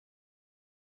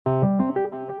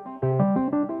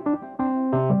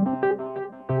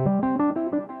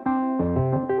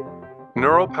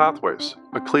Neuro Pathways,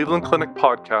 a Cleveland Clinic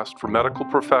podcast for medical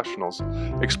professionals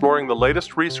exploring the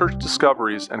latest research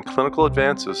discoveries and clinical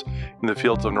advances in the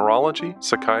fields of neurology,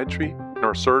 psychiatry,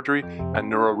 neurosurgery,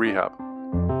 and neurorehab.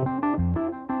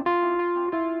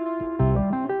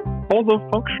 Although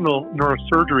functional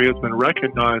neurosurgery has been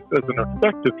recognized as an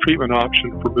effective treatment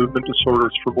option for movement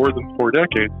disorders for more than 4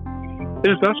 decades, it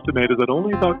is estimated that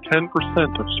only about 10%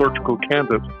 of surgical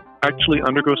candidates actually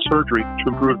undergo surgery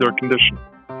to improve their condition.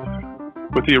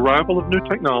 With the arrival of new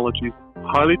technologies,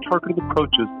 highly targeted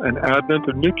approaches, and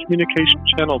advent of new communication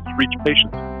channels to reach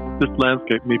patients, this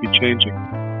landscape may be changing.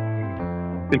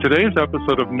 In today's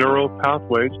episode of Neuro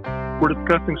Pathways, we're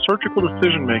discussing surgical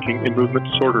decision-making in movement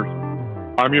disorders.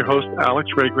 I'm your host,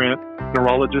 Alex Ray-Grant,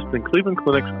 neurologist in Cleveland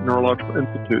Clinic's Neurological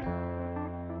Institute.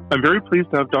 I'm very pleased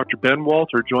to have Dr. Ben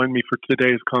Walter join me for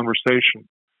today's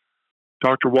conversation.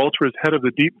 Dr. Walter is head of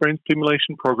the Deep Brain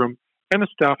Stimulation Program and a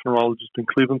staff neurologist in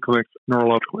Cleveland Clinic's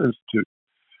Neurological Institute.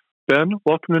 Ben,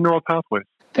 welcome to Neuro Pathways.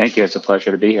 Thank you. It's a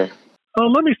pleasure to be here.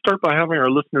 Let me start by having our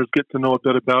listeners get to know a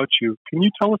bit about you. Can you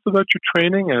tell us about your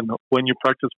training and when your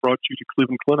practice brought you to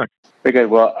Cleveland Clinic? Very good.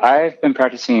 Well, I've been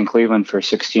practicing in Cleveland for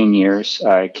 16 years.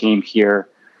 I came here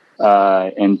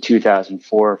in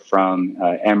 2004 from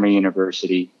Emory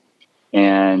University.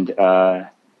 And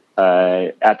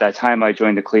at that time, I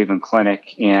joined the Cleveland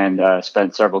Clinic and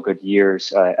spent several good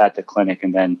years at the clinic,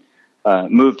 and then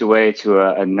moved away to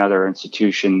another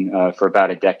institution for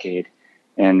about a decade,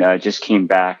 and just came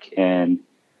back in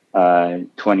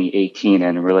 2018,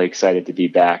 and I'm really excited to be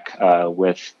back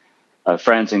with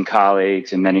friends and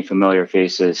colleagues and many familiar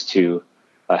faces to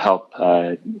help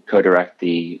co-direct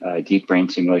the Deep Brain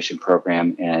Stimulation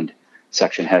Program and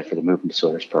section head for the Movement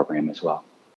Disorders Program as well.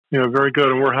 Yeah, very good,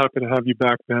 and we're happy to have you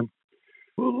back, Ben.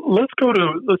 Let's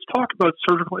talk about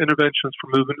surgical interventions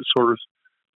for movement disorders.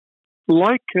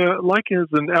 Like as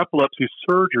in epilepsy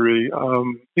surgery,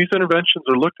 these interventions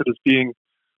are looked at as being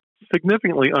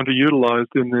significantly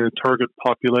underutilized in the target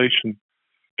population.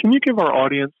 Can you give our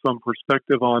audience some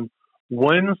perspective on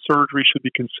when surgery should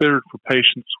be considered for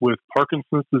patients with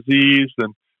Parkinson's disease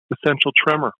and essential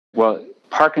tremor? Well,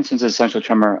 Parkinson's and essential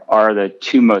tremor are the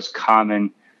two most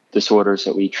common disorders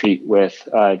that we treat with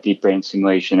deep brain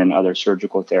stimulation and other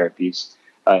surgical therapies.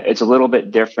 It's a little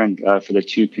bit different for the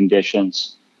two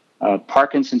conditions.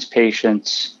 Parkinson's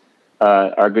patients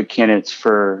are good candidates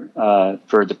for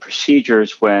the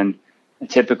procedures when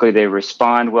typically they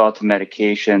respond well to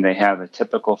medication, they have a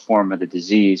typical form of the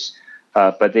disease,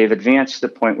 but they've advanced to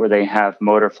the point where they have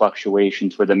motor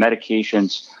fluctuations, where the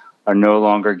medications are no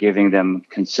longer giving them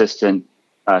consistent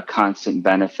constant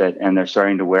benefit, and they're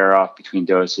starting to wear off between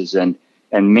doses, and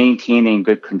maintaining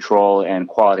good control and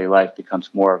quality of life becomes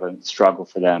more of a struggle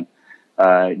for them.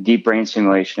 Deep brain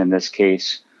stimulation in this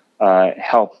case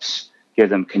helps give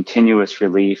them continuous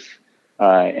relief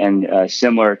and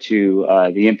similar to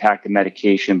the impact of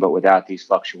medication, but without these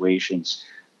fluctuations,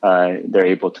 they're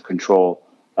able to control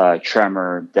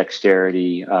tremor,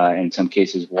 dexterity, in some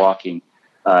cases walking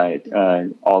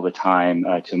all the time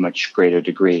to a much greater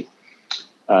degree.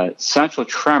 Essential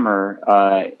tremor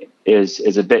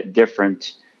is a bit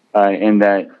different in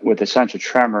that with essential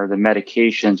tremor, the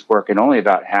medications work in only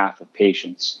about half of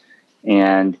patients.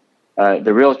 And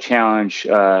the real challenge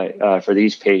for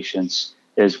these patients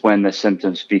is when the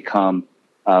symptoms become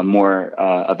more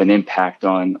of an impact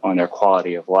on their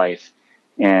quality of life.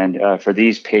 And for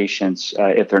these patients,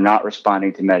 if they're not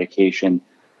responding to medication,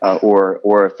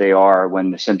 or if they are,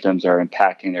 when the symptoms are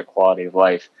impacting their quality of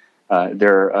life,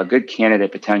 they're a good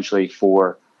candidate potentially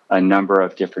for a number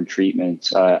of different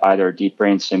treatments, either deep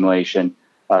brain stimulation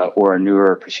or a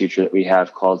newer procedure that we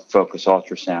have called focused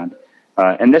ultrasound.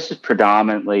 And this is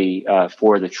predominantly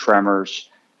for the tremors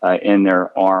in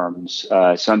their arms.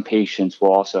 Some patients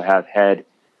will also have head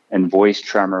and voice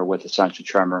tremor with essential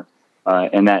tremor,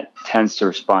 and that tends to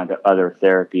respond to other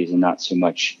therapies and not so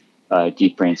much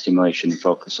deep brain stimulation and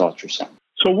focused ultrasound.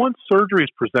 So once surgery is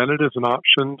presented as an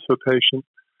option to a patient,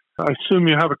 I assume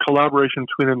you have a collaboration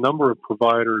between a number of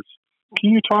providers.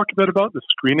 Can you talk a bit about the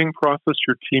screening process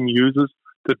your team uses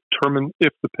to determine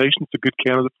if the patient's a good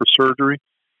candidate for surgery?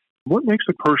 What makes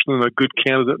a person a good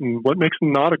candidate and what makes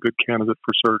them not a good candidate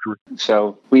for surgery?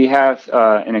 So we have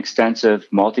an extensive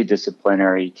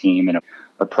multidisciplinary team and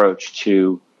approach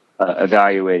to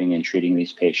evaluating and treating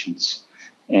these patients.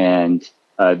 And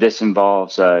this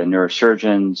involves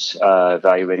neurosurgeons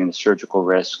evaluating the surgical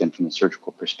risk and from the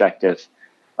surgical perspective,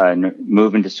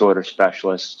 movement disorder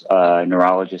specialists,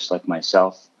 neurologists like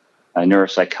myself,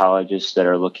 neuropsychologists that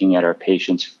are looking at our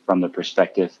patients from the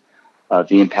perspective of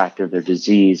the impact of their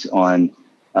disease on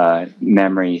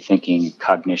memory, thinking,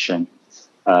 cognition,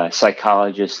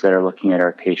 psychologists that are looking at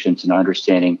our patients and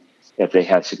understanding if they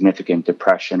have significant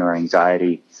depression or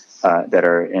anxiety that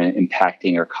are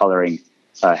impacting or coloring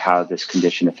how this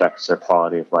condition affects their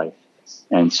quality of life.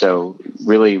 And so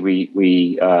really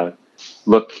we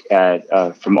look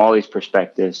at, from all these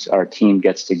perspectives, our team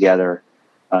gets together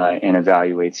and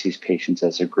evaluates these patients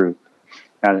as a group.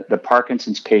 Now, the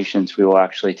Parkinson's patients, we will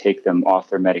actually take them off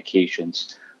their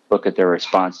medications, look at their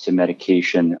response to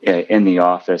medication in the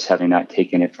office, having not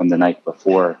taken it from the night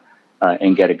before,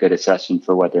 and get a good assessment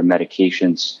for what their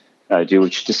medications do,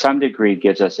 which to some degree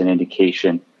gives us an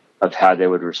indication of how they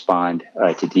would respond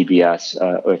to DBS,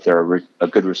 or if they're a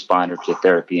good responder to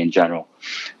therapy in general.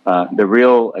 The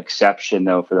real exception,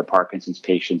 though, for the Parkinson's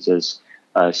patients is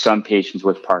some patients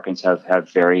with Parkinson's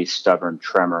have very stubborn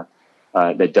tremor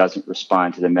that doesn't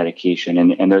respond to the medication,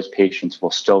 and those patients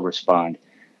will still respond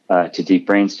to deep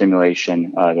brain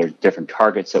stimulation. There are different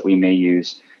targets that we may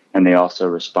use, and they also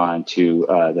respond to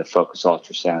the focus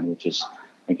ultrasound, which is,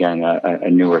 again, a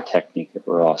newer technique that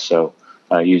we're also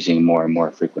using more and more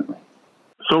frequently.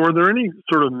 So are there any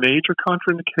sort of major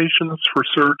contraindications for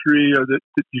surgery that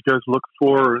you guys look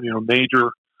for, or,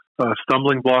 major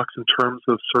stumbling blocks in terms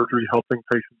of surgery helping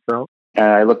patients out?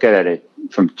 I look at it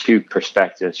from two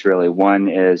perspectives, really. One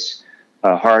is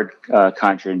hard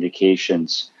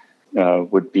contraindications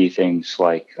would be things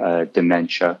like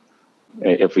dementia.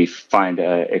 If we find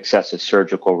excessive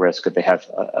surgical risk, if they have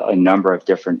a number of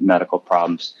different medical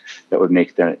problems that would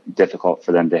make it difficult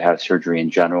for them to have surgery in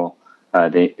general,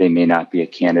 they may not be a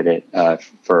candidate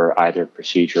for either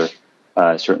procedure.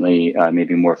 Certainly,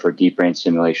 maybe more for deep brain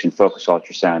stimulation. Focus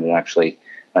ultrasound, it actually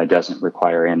doesn't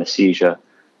require anesthesia.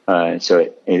 So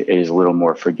it is a little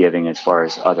more forgiving as far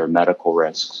as other medical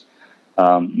risks.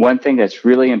 One thing that's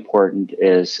really important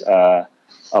is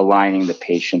aligning the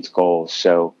patient's goals.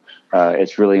 So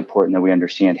it's really important that we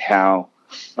understand how,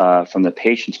 from the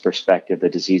patient's perspective, the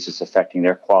disease is affecting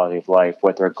their quality of life,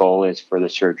 what their goal is for the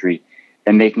surgery,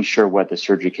 and making sure what the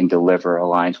surgery can deliver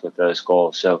aligns with those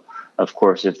goals. So, of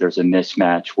course, if there's a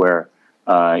mismatch where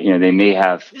they may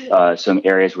have some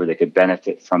areas where they could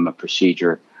benefit from a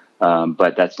procedure,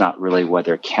 but that's not really what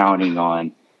they're counting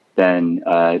on, then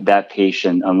that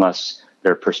patient, unless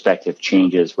their perspective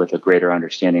changes with a greater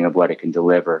understanding of what it can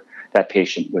deliver, that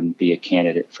patient wouldn't be a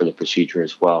candidate for the procedure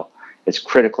as well. It's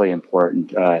critically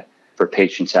important for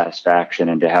patient satisfaction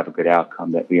and to have a good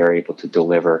outcome that we are able to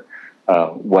deliver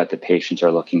what the patients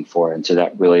are looking for. And so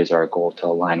that really is our goal, to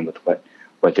align with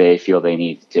what they feel they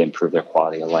need to improve their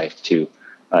quality of life to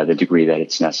the degree that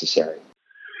it's necessary.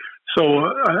 So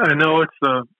I know it's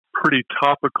a pretty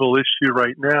topical issue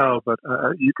right now, but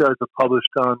you guys have published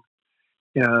on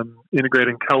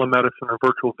integrating telemedicine or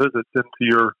virtual visits into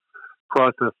your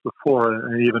process before,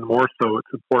 and even more so,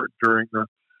 it's important during the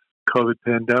COVID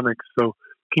pandemic. So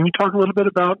can you talk a little bit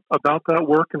about that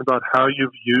work and about how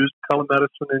you've used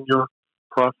telemedicine in your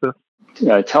process?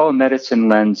 Telemedicine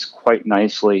lends quite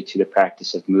nicely to the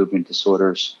practice of movement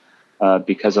disorders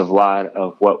because of a lot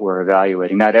of what we're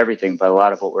evaluating, not everything, but a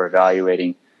lot of what we're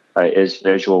evaluating is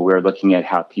visual. We're looking at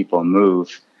how people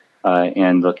move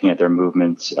and looking at their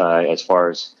movements as far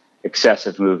as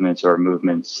excessive movements or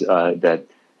movements that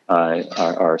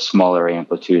are smaller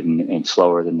amplitude and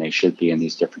slower than they should be in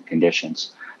these different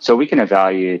conditions. So we can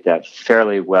evaluate that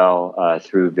fairly well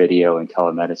through video and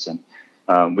telemedicine.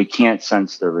 We can't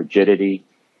sense the rigidity,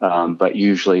 but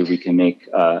usually we can make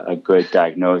a good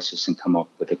diagnosis and come up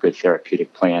with a good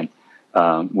therapeutic plan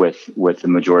with the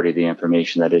majority of the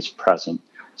information that is present.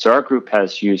 So our group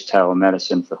has used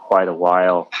telemedicine for quite a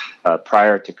while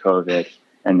prior to COVID.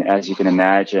 And as you can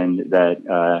imagine,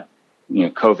 that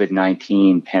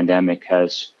COVID-19 pandemic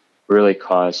has really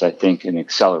caused, I think, an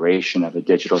acceleration of a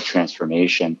digital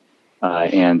transformation.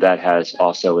 And that has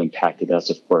also impacted us,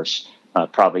 of course,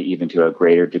 probably even to a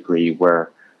greater degree,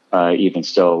 where even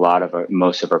still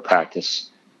most of our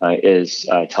practice is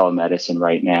telemedicine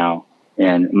right now.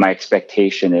 And my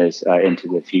expectation is into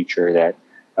the future that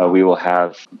we will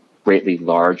have greatly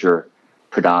larger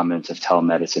predominance of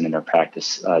telemedicine in our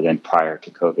practice than prior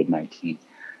to COVID-19.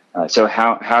 So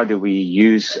how do we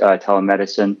use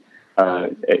telemedicine?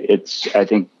 It's, I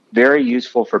think, very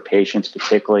useful for patients,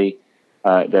 particularly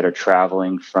that are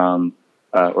traveling from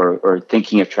or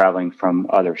thinking of traveling from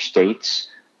other states.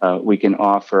 We can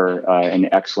offer an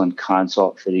excellent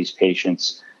consult for these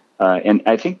patients. And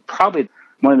I think probably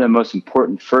one of the most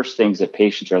important first things that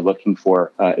patients are looking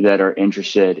for that are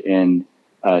interested in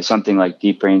something like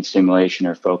deep brain stimulation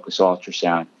or focus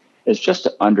ultrasound is just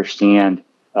to understand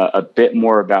a bit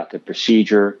more about the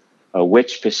procedure,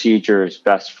 which procedure is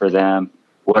best for them,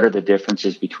 what are the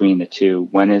differences between the two,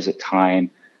 when is it time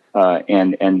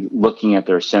and looking at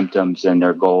their symptoms and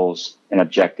their goals and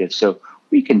objectives. So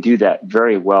we can do that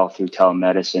very well through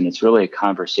telemedicine. It's really a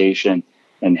conversation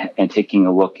and taking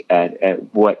a look at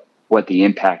what the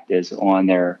impact is on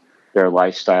their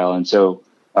lifestyle. And so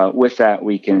with that,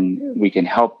 we can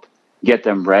help get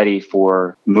them ready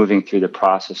for moving through the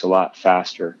process a lot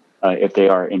faster if they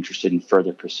are interested in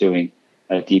further pursuing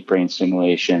deep brain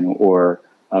stimulation or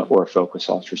focus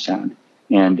ultrasound.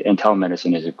 And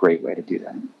telemedicine is a great way to do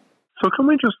that. So can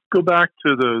we just go back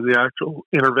to the actual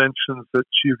interventions that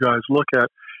you guys look at?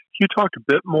 Can you talk a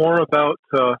bit more about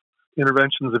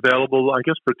interventions available, I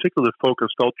guess particularly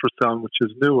focused ultrasound, which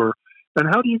is newer, and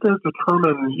how do you guys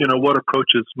determine, what approach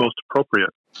is most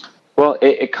appropriate? Well,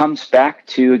 it comes back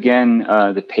to, again,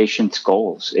 the patient's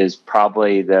goals is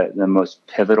probably the most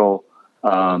pivotal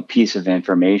piece of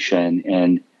information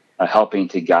in helping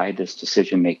to guide this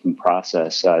decision-making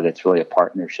process that's really a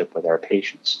partnership with our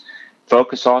patients.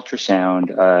 Focus ultrasound,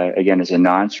 again, is a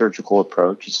non-surgical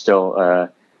approach. It's still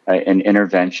an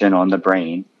intervention on the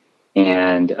brain.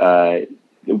 And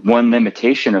one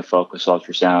limitation of focus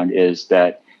ultrasound is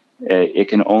that it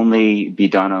can only be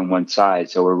done on one side.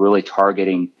 So we're really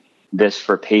targeting this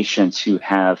for patients who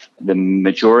have the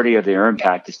majority of their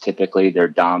impact is typically their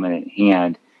dominant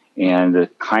hand. And the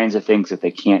kinds of things that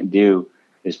they can't do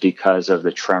is because of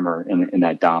the tremor in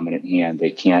that dominant hand.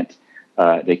 They can't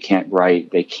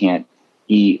write, they can't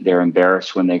eat. They're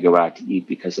embarrassed when they go out to eat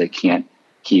because they can't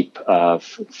keep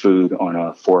food on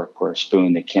a fork or a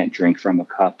spoon. They can't drink from a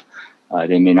cup.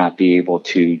 They may not be able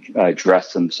to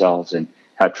dress themselves and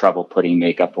have trouble putting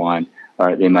makeup on,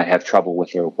 or they might have trouble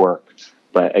with their work.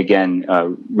 But again,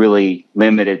 really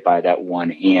limited by that one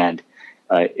hand.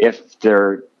 If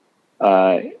their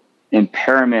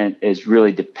impairment is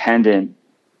really dependent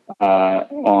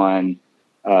on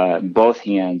both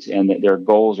hands and that their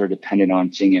goals are dependent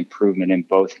on seeing improvement in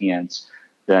both hands,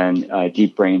 then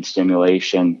deep brain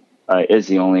stimulation is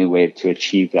the only way to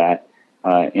achieve that.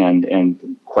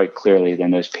 And quite clearly,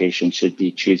 then those patients should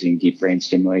be choosing deep brain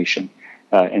stimulation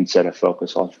instead of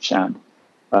focus ultrasound.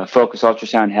 Focus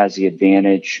ultrasound has the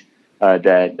advantage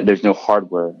that there's no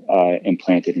hardware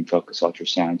implanted in focus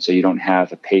ultrasound. So you don't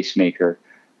have a pacemaker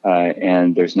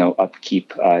and there's no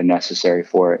upkeep necessary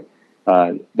for it.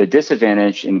 The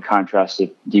disadvantage, in contrast to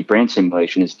deep brain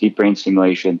stimulation, is deep brain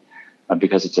stimulation,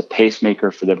 because it's a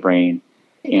pacemaker for the brain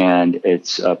and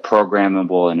it's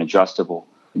programmable and adjustable,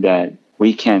 that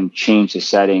we can change the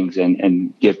settings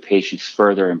and give patients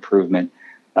further improvement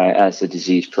as the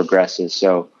disease progresses.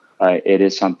 So it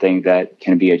is something that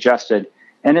can be adjusted,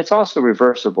 and it's also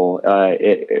reversible.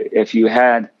 If you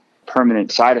had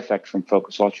permanent side effect from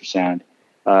focus ultrasound,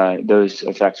 those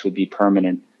effects would be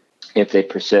permanent if they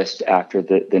persist after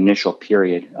the initial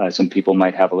period. Some people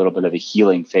might have a little bit of a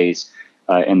healing phase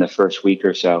in the first week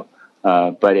or so.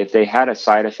 But if they had a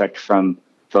side effect from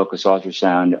focus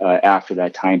ultrasound after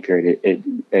that time period,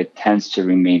 it tends to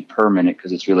remain permanent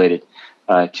because it's related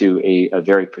to a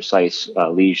very precise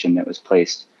lesion that was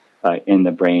placed in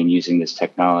the brain using this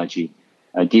technology.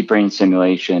 Deep brain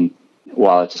stimulation,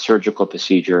 while it's a surgical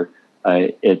procedure,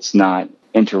 it's not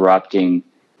interrupting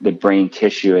the brain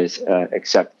tissue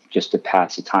except just to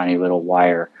pass a tiny little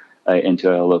wire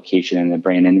into a location in the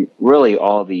brain. And really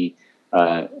all the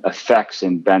effects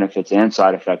and benefits and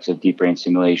side effects of deep brain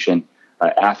stimulation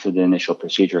after the initial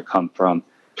procedure come from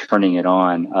turning it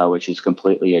on, which is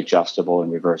completely adjustable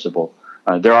and reversible.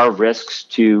 There are risks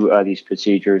to these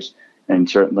procedures, and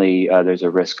certainly there's a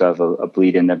risk of a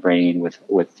bleed in the brain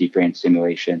with deep brain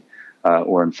stimulation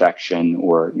or infection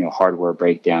or hardware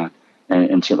breakdown.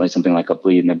 And certainly something like a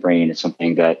bleed in the brain is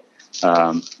something that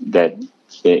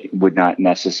it would not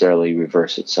necessarily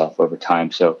reverse itself over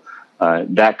time. So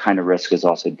that kind of risk is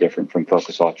also different from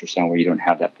focus ultrasound, where you don't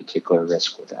have that particular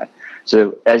risk with that.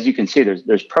 So as you can see,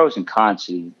 there's pros and cons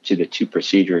to the two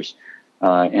procedures,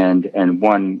 and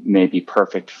one may be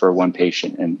perfect for one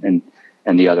patient,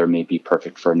 and the other may be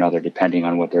perfect for another, depending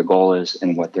on what their goal is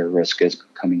and what their risk is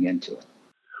coming into it.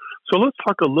 So let's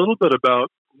talk a little bit about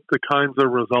the kinds of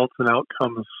results and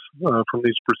outcomes from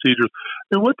these procedures.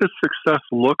 And what does success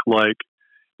look like,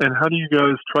 and how do you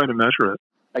guys try to measure it?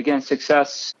 Again,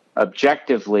 success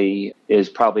objectively is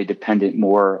probably dependent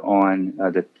more on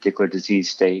the particular disease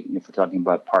state. If we're talking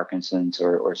about Parkinson's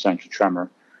or essential tremor,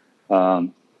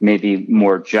 maybe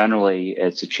more generally,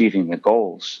 it's achieving the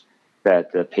goals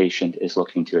that the patient is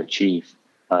looking to achieve.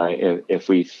 If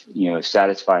we've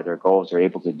satisfied their goals, or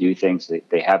able to do things that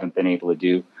they haven't been able to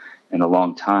do in a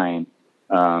long time,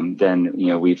 then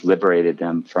we've liberated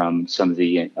them from some of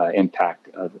the impact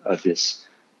of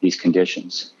these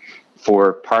conditions.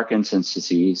 For Parkinson's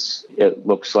disease, it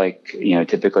looks like,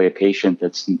 typically a patient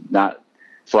that's not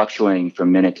fluctuating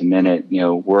from minute to minute,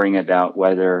 worrying about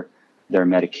whether their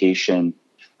medication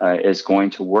is going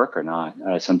to work or not.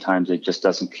 Sometimes it just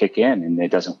doesn't kick in and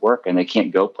it doesn't work, and they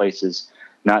can't go places,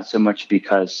 not so much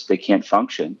because they can't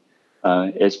function.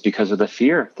 It's because of the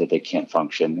fear that they can't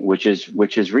function, which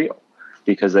is real,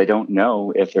 because they don't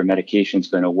know if their medication is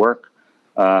going to work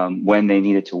when they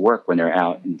need it to work, when they're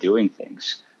out and doing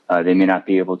things. They may not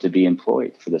be able to be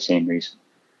employed for the same reason.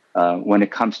 When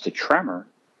it comes to tremor,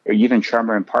 or even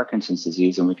tremor in Parkinson's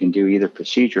disease, and we can do either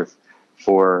procedure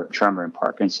for tremor in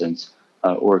Parkinson's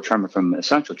or tremor from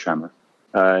essential tremor,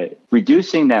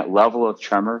 reducing that level of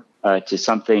tremor to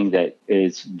something that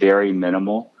is very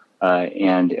minimal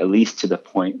and at least to the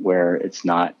point where it's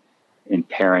not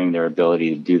impairing their ability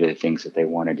to do the things that they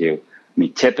want to do. I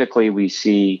mean, typically we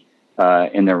see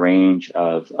in the range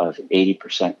of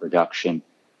 80% reduction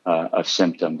of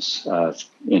symptoms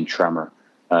in tremor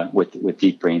with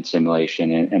deep brain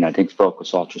stimulation, and I think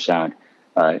focused ultrasound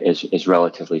is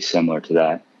relatively similar to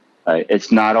that.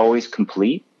 It's not always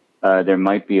complete. There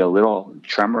might be a little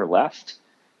tremor left,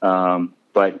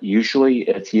 but usually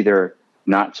it's either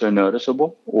not so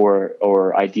noticeable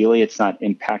or ideally it's not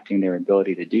impacting their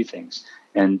ability to do things.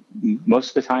 And most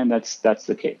of the time that's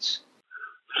the case.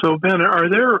 So Ben, are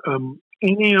there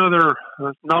any other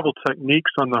novel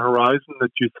techniques on the horizon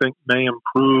that you think may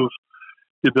improve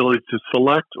the ability to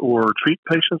select or treat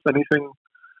patients? Anything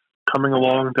coming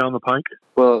along down the pike?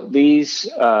 Well, these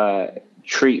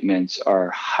treatments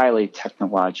are highly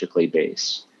technologically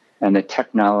based, and the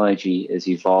technology is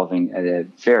evolving at a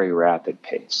very rapid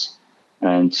pace.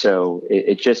 And so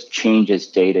it just changes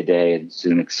day to day. It's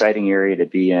an exciting area to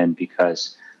be in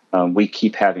because we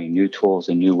keep having new tools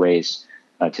and new ways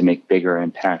to make bigger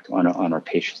impact on our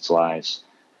patients' lives.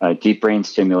 Deep brain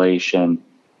stimulation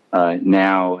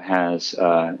now has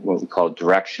what we call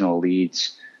directional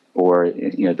leads, or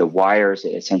the wires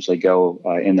that essentially go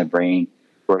in the brain.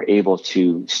 We're able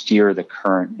to steer the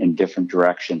current in different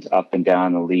directions, up and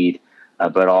down the lead,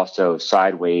 but also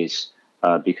sideways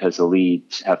because the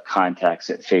leads have contacts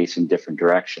that face in different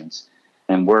directions.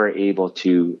 And we're able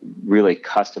to really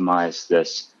customize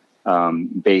this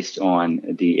based on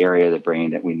the area of the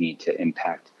brain that we need to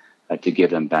impact to give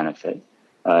them benefit.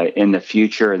 In the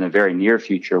future, in the very near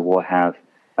future, we'll have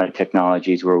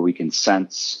technologies where we can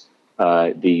sense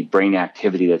the brain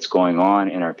activity that's going on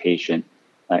in our patient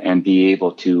and be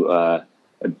able to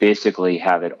basically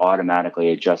have it automatically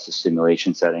adjust the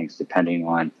stimulation settings depending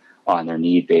on their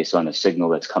need based on the signal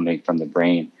that's coming from the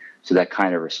brain. So that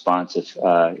kind of responsive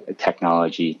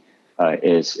technology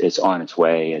is on its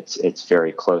way. It's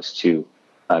very close to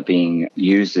being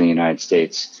used in the United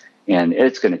States, and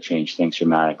it's going to change things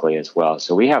dramatically as well.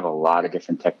 So we have a lot of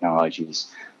different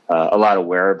technologies. A lot of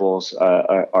wearables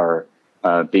are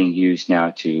being used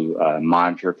now to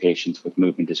monitor patients with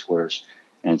movement disorders.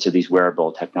 And so these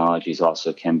wearable technologies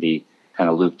also can be kind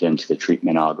of looped into the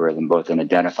treatment algorithm, both in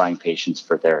identifying patients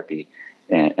for therapy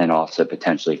and also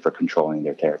potentially for controlling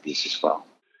their therapies as well.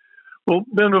 Well,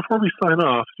 Ben, before we sign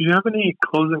off, do you have any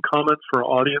closing comments for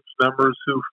audience members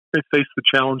who may face the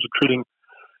challenge of treating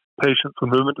patients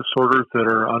with movement disorders that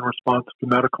are unresponsive to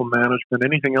medical management?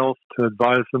 Anything else to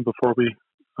advise them before we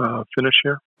finish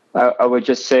here? I would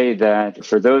just say that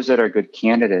for those that are good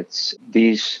candidates,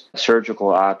 these surgical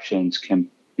options can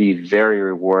be very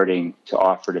rewarding to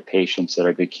offer to patients that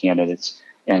are good candidates,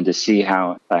 and to see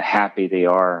how happy they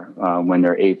are when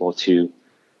they're able to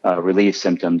relieve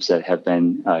symptoms that have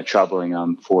been troubling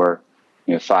them for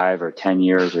 5 or 10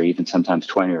 years, or even sometimes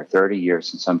 20 or 30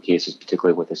 years in some cases,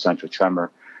 particularly with essential tremor.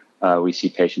 We see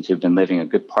patients who've been living a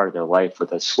good part of their life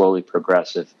with a slowly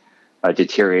progressive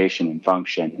deterioration in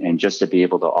function, and just to be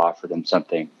able to offer them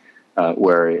something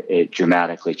where it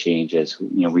dramatically changes.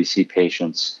 We see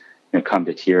patients come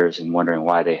to tears and wondering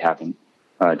why they haven't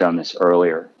done this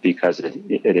earlier, because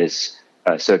it is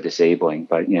so disabling.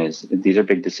 But these are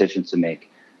big decisions to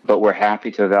make. But we're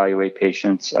happy to evaluate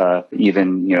patients,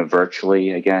 even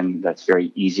virtually. Again, that's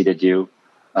very easy to do.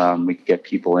 We can get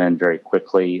people in very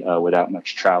quickly without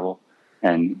much travel,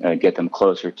 and get them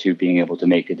closer to being able to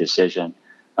make a decision.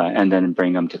 And then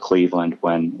bring them to Cleveland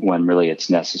when really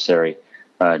it's necessary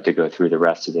to go through the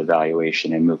rest of the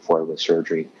evaluation and move forward with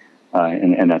surgery.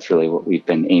 And that's really what we've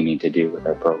been aiming to do with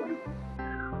our program.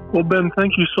 Well, Ben,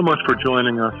 thank you so much for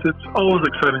joining us. It's always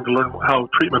exciting to learn how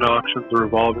treatment options are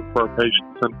evolving for our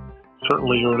patients, and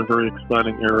certainly you're in a very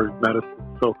exciting area of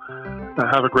medicine. So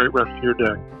have a great rest of your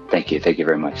day. Thank you. Thank you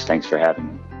very much. Thanks for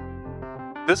having me.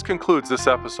 This concludes this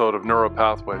episode of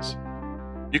Neuropathways.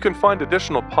 You can find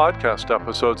additional podcast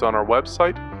episodes on our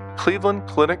website,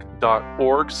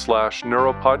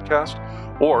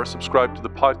 clevelandclinic.org/neuropodcast, or subscribe to the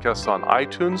podcast on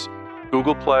iTunes,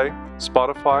 Google Play,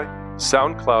 Spotify,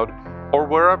 SoundCloud, or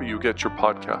wherever you get your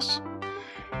podcasts.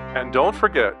 And don't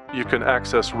forget, you can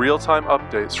access real-time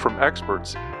updates from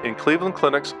experts in Cleveland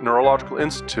Clinic's Neurological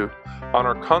Institute on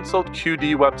our Consult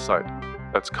QD website.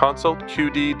 That's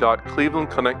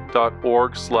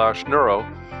consultqd.clevelandclinic.org/neuro,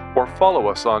 or follow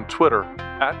us on Twitter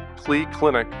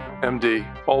 @CleClinicMD,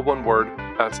 all one word.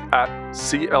 That's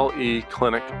 @CLE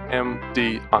Clinic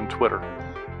MD on Twitter.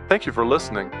 Thank you for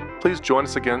listening. Please join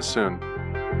us again soon.